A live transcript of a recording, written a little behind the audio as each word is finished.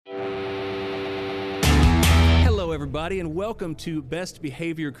Hello, everybody, and welcome to Best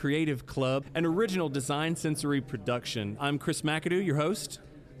Behavior Creative Club, an original Design Sensory production. I'm Chris McAdoo, your host.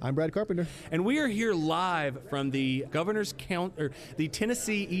 I'm Brad Carpenter. And we are here live from the the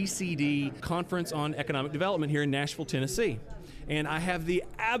Tennessee ECD Conference on Economic Development here in Nashville, Tennessee. And I have the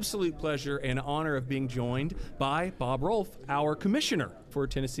absolute pleasure and honor of being joined by Bob Rolfe, our commissioner for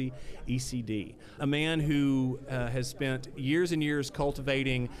Tennessee ECD, a man who has spent years and years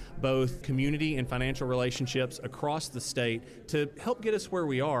cultivating both community and financial relationships across the state to help get us where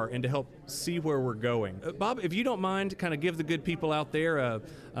we are and to help see where we're going. Bob, if you don't mind, kind of give the good people out there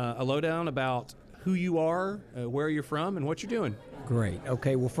a lowdown about who you are, where you're from, and what you're doing. Great.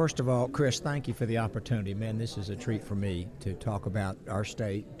 Okay, well, first of all, Chris, thank you for the opportunity. Man, this is a treat for me to talk about our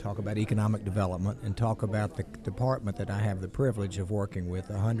state, talk about economic development, and talk about the department that I have the privilege of working with,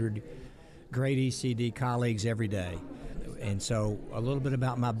 100 great ECD colleagues every day. And so a little bit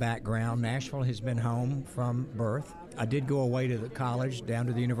about my background. Nashville has been home from birth. I did go away to the college down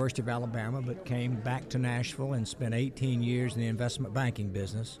to the University of Alabama, but came back to Nashville and spent 18 years in the investment banking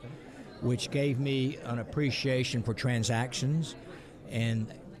business, which gave me an appreciation for transactions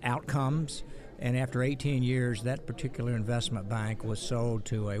and outcomes. And after 18 years, that particular investment bank was sold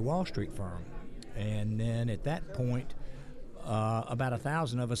to a Wall Street firm. And then at that point, about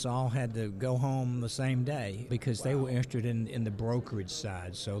 1,000 of us all had to go home the same day because they were interested in the brokerage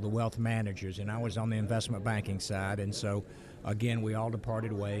side, so the wealth managers, and I was on the investment banking side. And so, again, we all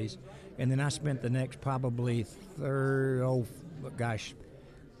departed ways. And then I spent the next probably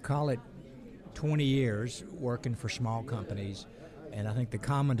call it 20 years working for small companies. And I think the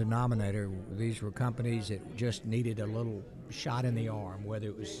common denominator, these were companies that just needed a little shot in the arm, whether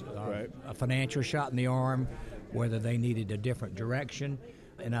it was a financial shot in the arm, whether they needed a different direction.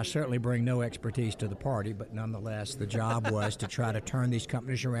 And I certainly bring no expertise to the party, but nonetheless, the job was to try to turn these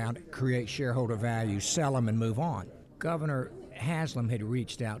companies around, create shareholder value, sell them, and move on. Governor Haslam had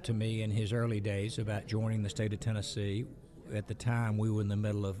reached out to me in his early days about joining the state of Tennessee. At the time, we were in the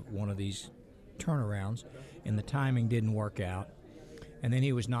middle of one of these turnarounds, and the timing didn't work out. And then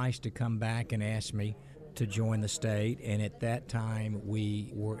he was nice to come back and ask me to join the state, and at that time we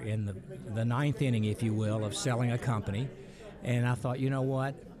were in the ninth inning, if you will, of selling a company. And I thought, you know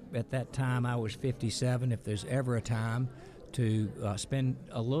what, at that time I was 57. If there's ever a time to spend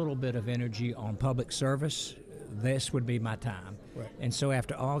a little bit of energy on public service, this would be my time. Right. And so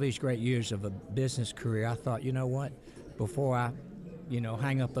after all these great years of a business career, I thought, you know what, before I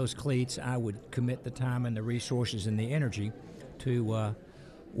hang up those cleats, I would commit the time and the resources and the energy to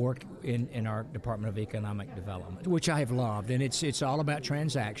work in our Department of Economic Development, which I have loved. And it's all about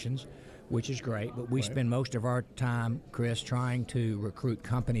transactions, which is great, but we spend most of our time, Chris, trying to recruit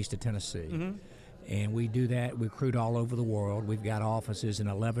companies to Tennessee. Mm-hmm. And we do that, we recruit all over the world. We've got offices in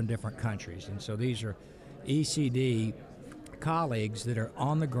 11 different countries. And so these are ECD colleagues that are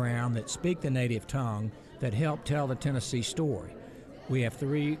on the ground, that speak the native tongue, that help tell the Tennessee story. We have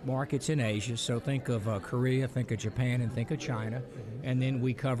 3 markets in Asia, so think of Korea, think of Japan, and think of China. Mm-hmm. And then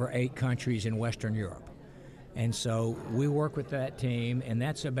we cover 8 countries in Western Europe. And so we work with that team, and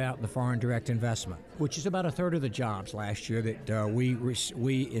that's about the foreign direct investment, which is about a third of the jobs last year that we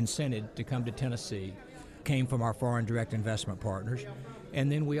incented to come to Tennessee, came from our foreign direct investment partners.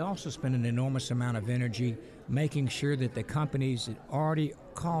 And then we also spend an enormous amount of energy making sure that the companies that already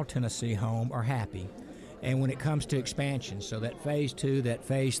call Tennessee home are happy. And when it comes to expansion, so that phase 2, that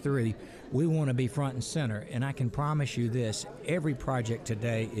phase 3, we want to be front and center. And I can promise you this, every project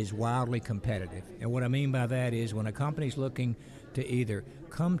today is wildly competitive. And what I mean by that is when a company's looking to either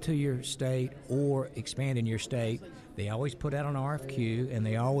come to your state or expand in your state, they always put out an RFQ, and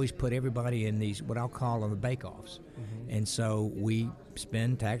they always put everybody in these, what I'll call them, bake-offs. Mm-hmm. And so we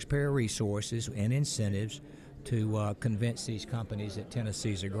spend taxpayer resources and incentives to convince these companies that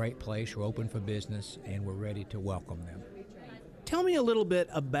Tennessee is a great place, we're open for business, and we're ready to welcome them. Tell me a little bit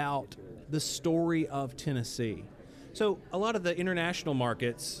about the story of Tennessee. So a lot of the international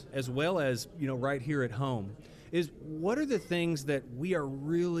markets, as well as right here at home, is what are the things that we are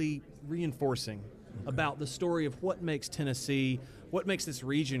really reinforcing about the story of what makes Tennessee, what makes this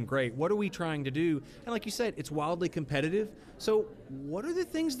region great? What are we trying to do? And like you said, it's wildly competitive. So what are the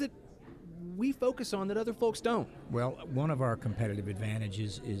things that we focus on that other folks don't? Well, one of our competitive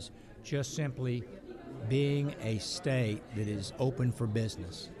advantages is just simply being a state that is open for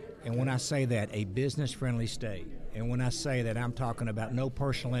business. And when I say that, a business-friendly state. And when I say that, I'm talking about no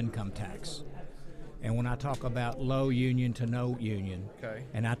personal income tax. And when I talk about low union to no union,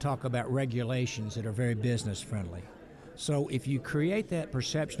 and I talk about regulations that are very business-friendly. So if you create that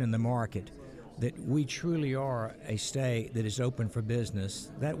perception in the market that we truly are a state that is open for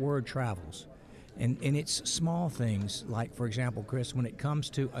business, that word travels. And it's small things, like, for example, Chris, when it comes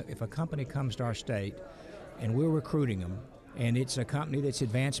to, if a company comes to our state and we're recruiting them, and it's a company that's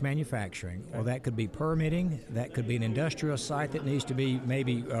advanced manufacturing, or that could be permitting, that could be an industrial site that needs to be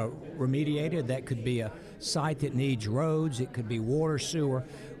maybe remediated, that could be a site that needs roads, it could be water, sewer.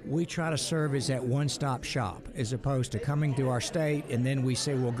 We try to serve as that one-stop shop, as opposed to coming to our state and then we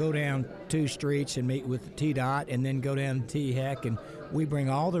say, we'll go down 2 streets and meet with TDOT and then go down to THEC, and we bring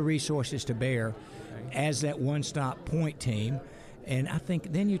all the resources to bear as that one-stop point team. And I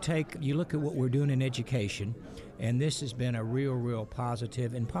think then you look at what we're doing in education, and this has been a real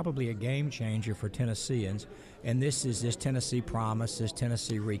positive and probably a game changer for Tennesseans. And this is this Tennessee Promise, this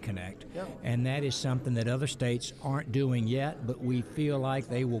Tennessee Reconnect. Yep. And that is something that other states aren't doing yet, but we feel like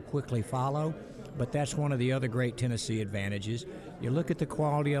they will quickly follow. But that's one of the other great Tennessee advantages. You look at the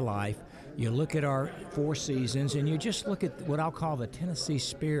quality of life, you look at our 4 seasons, and you just look at what I'll call the Tennessee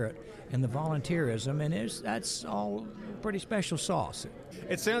spirit and the volunteerism, and that's all pretty special sauce.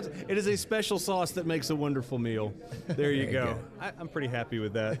 It is a special sauce that makes a wonderful meal. There you go. I'm pretty happy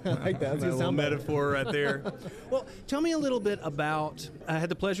with that. I like that. That's a little metaphor right there. Well, tell me a little bit about, I had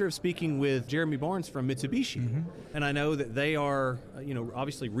the pleasure of speaking with Jeremy Barnes from Mitsubishi, and I know that they are,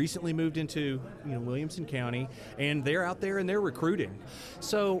 obviously recently moved into, Williamson County, and they're out there and they're recruiting.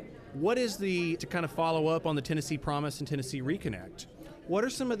 So what is to kind of follow up on the Tennessee Promise and Tennessee Reconnect, what are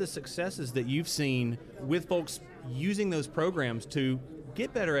some of the successes that you've seen with folks using those programs to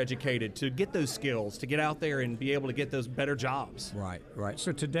get better educated, to get those skills, to get out there and be able to get those better jobs? Right.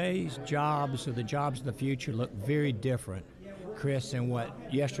 So today's jobs, or the jobs of the future, look very different, Chris, than what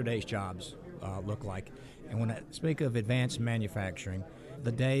yesterday's jobs look like. And when I speak of advanced manufacturing,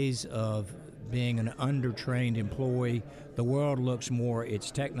 the days of being an undertrained employee, the world looks more,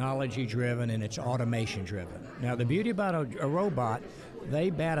 it's technology driven and it's automation driven. Now the beauty about a robot,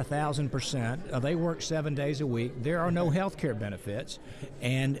 they bat 1,000%, they work 7 days a week, there are no health care benefits,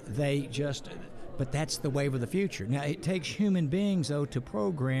 and but that's the wave of the future. Now it takes human beings though to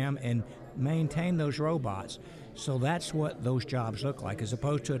program and maintain those robots. So that's what those jobs look like. As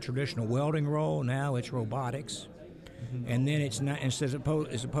opposed to a traditional welding role, now it's robotics. And then it's not, as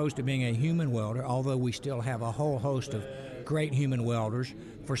opposed to being a human welder, although we still have a whole host of great human welders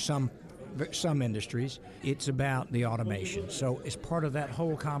for some industries, it's about the automation. So as part of that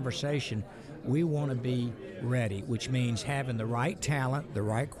whole conversation, we want to be ready, which means having the right talent, the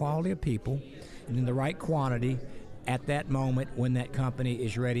right quality of people, and in the right quantity at that moment when that company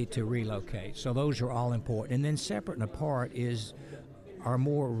is ready to relocate. So those are all important. And then separate and apart is our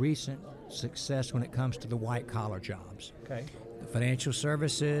more recent success when it comes to the white-collar jobs. Okay. The financial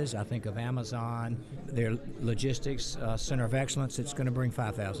services, I think of Amazon, their logistics center of excellence, it's going to bring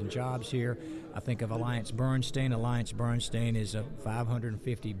 5,000 jobs here. I think of Alliance Bernstein. Alliance Bernstein is a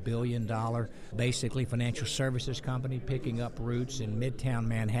 $550 billion, basically financial services company picking up roots in Midtown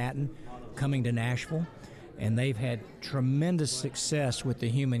Manhattan, coming to Nashville, and they've had tremendous success with the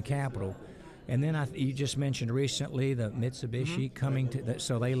human capital. And then you just mentioned recently the Mitsubishi coming to,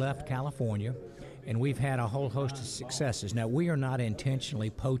 so they left California, and we've had a whole host of successes. Now, we are not intentionally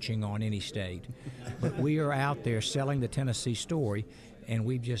poaching on any state, but we are out there selling the Tennessee story, and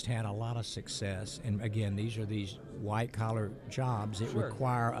we've just had a lot of success. And again, these are these white-collar jobs that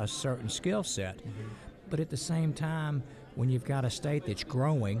require a certain skill set. But at the same time, when you've got a state that's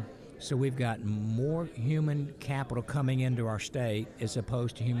growing, so we've got more human capital coming into our state as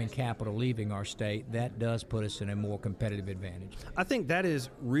opposed to human capital leaving our state. That does put us in a more competitive advantage. I think that is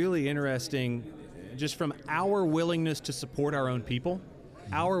really interesting, just from our willingness to support our own people,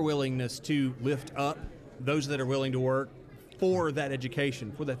 our willingness to lift up those that are willing to work for that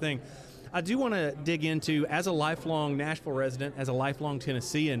education, for that thing. I do want to dig into, as a lifelong Nashville resident, as a lifelong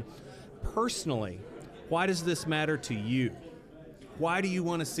Tennessean, personally, why does this matter to you? Why do you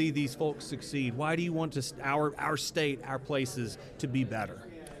want to see these folks succeed? Why do you want our state, our places to be better?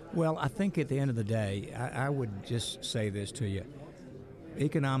 Well, I think at the end of the day, I would just say this to you.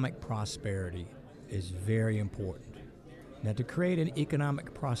 Economic prosperity is very important. Now, to create an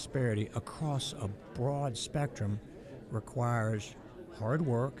economic prosperity across a broad spectrum requires hard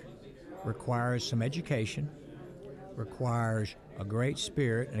work, requires some education, requires a great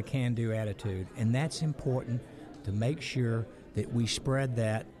spirit and a can-do attitude. And that's important to make sure that we spread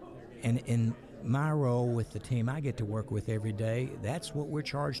that. And in my role with the team I get to work with every day, that's what we're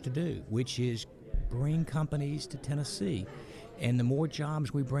charged to do, which is bring companies to Tennessee. And the more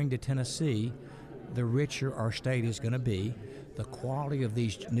jobs we bring to Tennessee, the richer our state is going to be. the quality of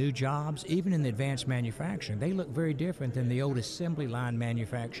these new jobs, even in the advanced manufacturing, they look very different than the old assembly line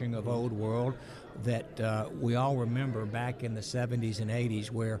manufacturing of old world that we all remember back in the 70s and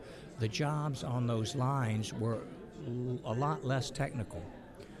 80s, where the jobs on those lines were a lot less technical.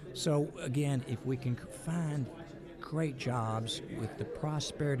 So again, if we can find great jobs with the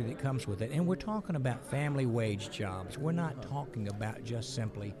prosperity that comes with it, and we're talking about family wage jobs, we're not talking about just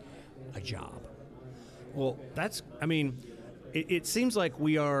simply a job. Well, it seems like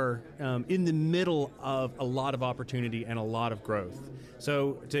we are in the middle of a lot of opportunity and a lot of growth.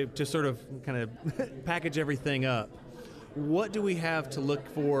 So to sort of kind of package everything up, what do we have to look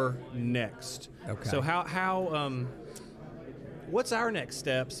for next? Okay. So what's our next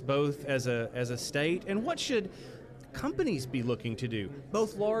steps, both as a state, and what should companies be looking to do,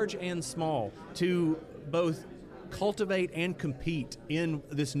 both large and small, to both cultivate and compete in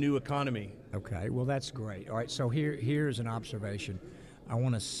this new economy? Okay, well, that's great. All right, so here's an observation. I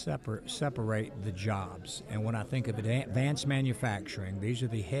want to separate the jobs. And when I think of advanced manufacturing, these are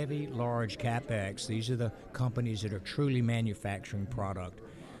the heavy, large CapEx. These are the companies that are truly manufacturing product.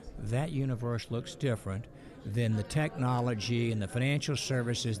 That universe looks different than the technology and the financial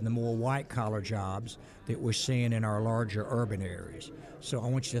services and the more white-collar jobs that we're seeing in our larger urban areas. So I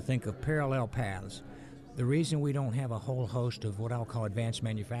want you to think of parallel paths. The reason we don't have a whole host of what I'll call advanced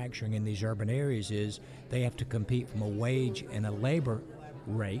manufacturing in these urban areas is they have to compete from a wage and a labor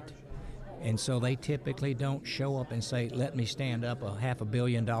rate, and so they typically don't show up and say, let me stand up a $500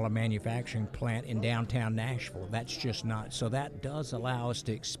 million manufacturing plant in downtown Nashville. That's just not. So that does allow us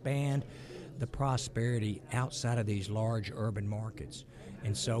to expand the prosperity outside of these large urban markets.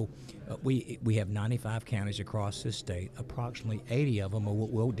 And so we have 95 counties across this state. Approximately 80 of them are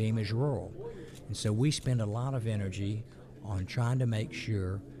what we'll deem as rural. And so we spend a lot of energy on trying to make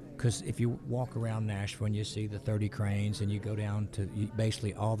sure, because if you walk around Nashville and you see the 30 cranes and you go down to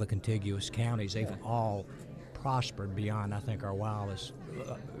basically all the contiguous counties, they've all prospered beyond, I think, our wildest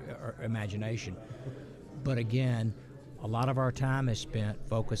imagination. But again, a lot of our time is spent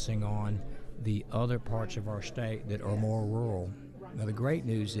focusing on the other parts of our state that are more rural. Now, the great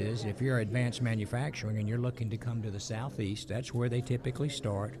news is if you're advanced manufacturing and you're looking to come to the southeast, that's where they typically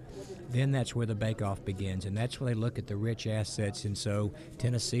start. Then that's where the bake-off begins, and that's where they look at the rich assets. And so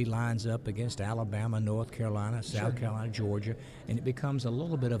Tennessee lines up against Alabama, North Carolina, South Carolina, Georgia, and it becomes a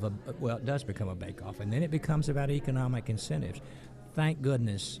little bit of it does become a bake-off, and then it becomes about economic incentives. Thank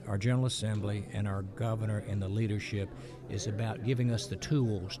goodness our General Assembly and our governor and the leadership is about giving us the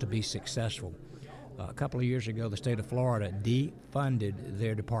tools to be successful. A couple of years ago, the state of Florida defunded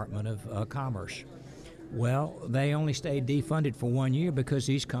their Department of Commerce. Well, they only stayed defunded for 1 year because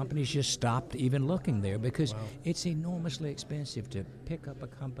these companies just stopped even looking there because it's enormously expensive to pick up a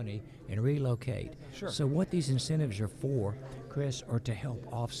company and relocate. Sure. So what these incentives are for, Chris, are to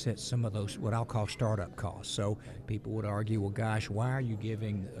help offset some of those what I'll call startup costs. So people would argue, well, gosh, why are you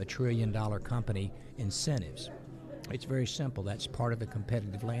giving a $1 trillion company incentives? It's very simple. That's part of the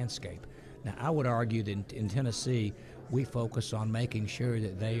competitive landscape. Now, I would argue that in Tennessee, we focus on making sure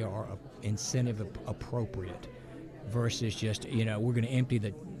that they are incentive appropriate versus just, we're going to empty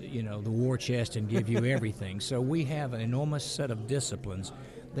the war chest and give you everything. So we have an enormous set of disciplines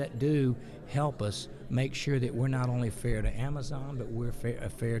that do help us make sure that we're not only fair to Amazon, but we're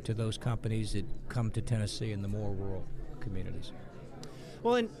fair to those companies that come to Tennessee in the more rural communities.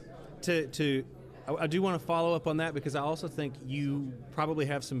 Well, and I do want to follow up on that because I also think you probably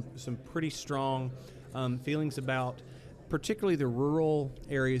have some pretty strong feelings about particularly the rural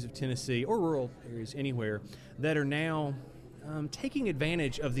areas of Tennessee or rural areas anywhere that are now taking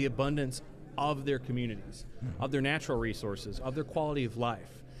advantage of the abundance of their communities, of their natural resources, of their quality of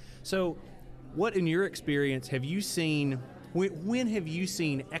life. So what, in your experience, have you seen, when have you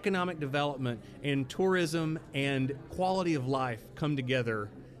seen economic development and tourism and quality of life come together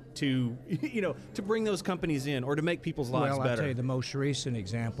to bring those companies in or to make people's lives better? Well, I'll tell you the most recent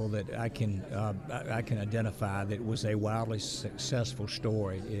example that I can identify that was a wildly successful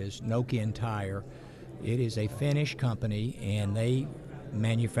story is Nokian Tire. It is a Finnish company, and they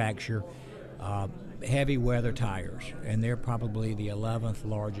manufacture heavy weather tires, and they're probably the 11th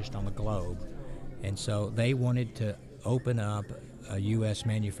largest on the globe. And so they wanted to open up a U.S.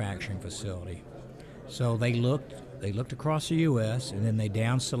 manufacturing facility. So they looked across the U.S., and then they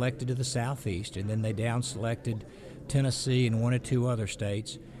down-selected to the southeast, and then they down-selected Tennessee and one or two other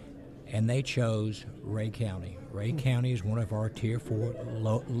states, and they chose Ray County. Ray County is one of our Tier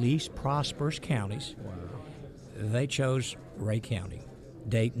 4 least prosperous counties. Wow. They chose Ray County.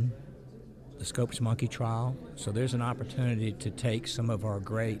 Dayton, the Scopes Monkey Trial. So there's an opportunity to take some of our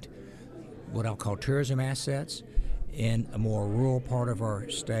great, what I'll call tourism assets, in a more rural part of our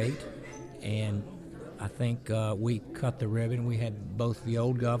state, and I think we cut the ribbon. We had both the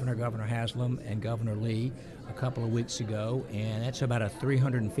old governor, Governor Haslam, and Governor Lee a couple of weeks ago, and that's about a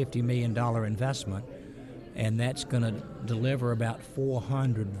 $350 million investment, and that's going to deliver about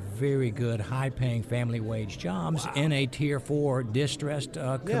 400 very good, high-paying family wage jobs in a Tier 4 distressed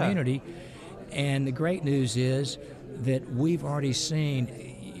community. And the great news is that we've already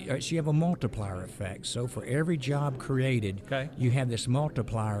seen, so you have a multiplier effect. So for every job created, you have this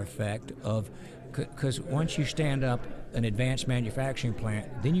multiplier effect of, because once you stand up an advanced manufacturing plant,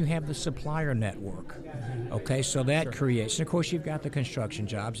 then you have the supplier network. Okay, so that creates, and of course you've got the construction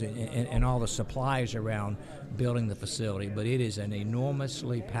jobs and all the supplies around building the facility, but it is an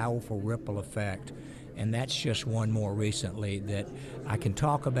enormously powerful ripple effect, and that's just one more recently that I can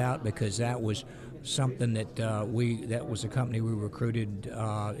talk about because that was something that that was a company we recruited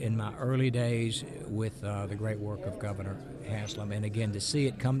in my early days with the great work of Governor Haslam, and again to see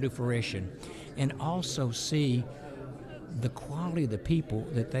it come to fruition and also see the quality of the people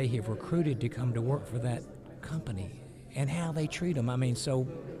that they have recruited to come to work for that company and how they treat them. I mean, so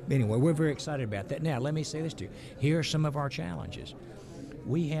anyway, we're very excited about that. Now, let me say this to you. Here are some of our challenges.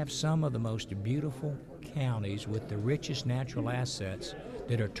 We have some of the most beautiful counties with the richest natural assets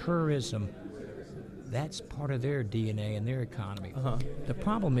that are tourism. That's part of their DNA and their economy. The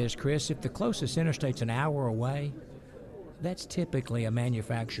problem is, Chris, if the closest interstate's an hour away, that's typically a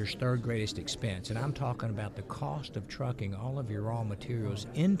manufacturer's third greatest expense. And I'm talking about the cost of trucking all of your raw materials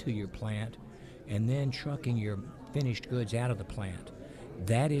into your plant and then trucking your finished goods out of the plant.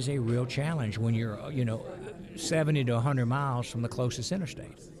 That is a real challenge when you're, 70 to 100 miles from the closest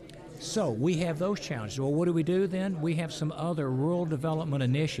interstate. So we have those challenges. Well, what do we do then? We have some other rural development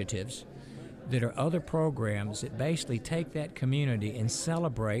initiatives that are other programs that basically take that community and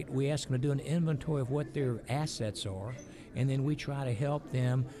celebrate. We ask them to do an inventory of what their assets are, and then we try to help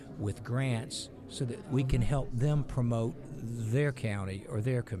them with grants so that we can help them promote their county or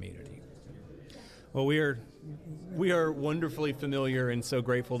their community. Well, we are wonderfully familiar and so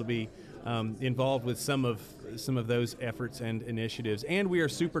grateful to be involved with some of those efforts and initiatives, and we are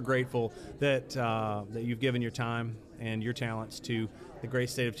super grateful that you've given your time and your talents to the great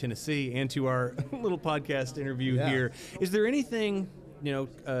state of Tennessee and to our little podcast interview here. Is there anything,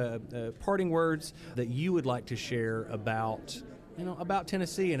 parting words that you would like to share about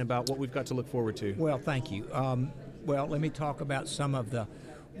Tennessee and about what we've got to look forward to? Well, thank you. Well, let me talk about some of the.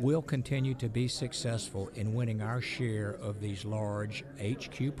 We'll continue to be successful in winning our share of these large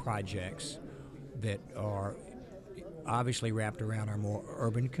HQ projects that are obviously wrapped around our more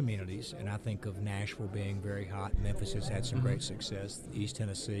urban communities, and I think of Nashville being very hot. Memphis has had some great success, East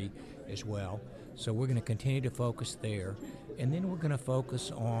Tennessee as well. So we're going to continue to focus there, and then we're going to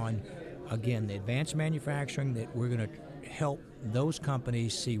focus on, again, the advanced manufacturing that we're going to help those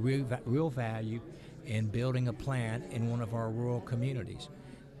companies see real value in building a plant in one of our rural communities.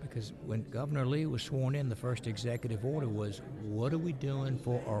 Because when Governor Lee was sworn in, the first executive order was, what are we doing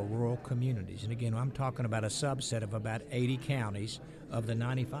for our rural communities? And again, I'm talking about a subset of about 80 counties of the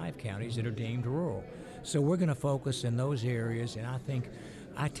 95 counties that are deemed rural. So we're going to focus in those areas, and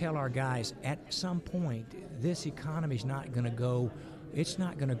I tell our guys, at some point, this economy's not going to go, it's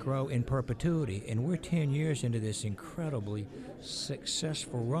not going to grow in perpetuity, and we're 10 years into this incredibly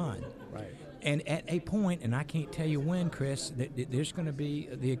successful run. Right. And at a point, and I can't tell you when, Chris, that there's going to be,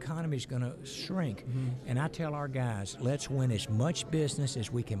 the economy's going to shrink. And I tell our guys, let's win as much business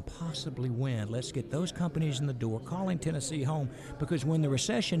as we can possibly win. Let's get those companies in the door, calling Tennessee home, because when the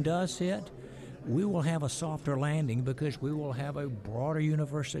recession does hit, we will have a softer landing because we will have a broader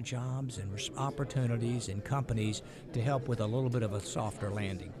universe of jobs and opportunities and companies to help with a little bit of a softer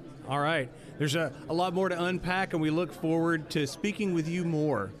landing. All right. There's a lot more to unpack, and we look forward to speaking with you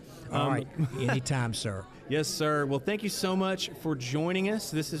more. All right. Anytime, sir. Yes, sir. Well, thank you so much for joining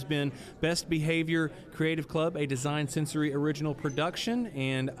us. This has been Best Behavior Creative Club, a Design Sensory original production,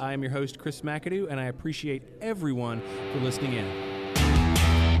 and I am your host, Chris McAdoo, and I appreciate everyone for listening in.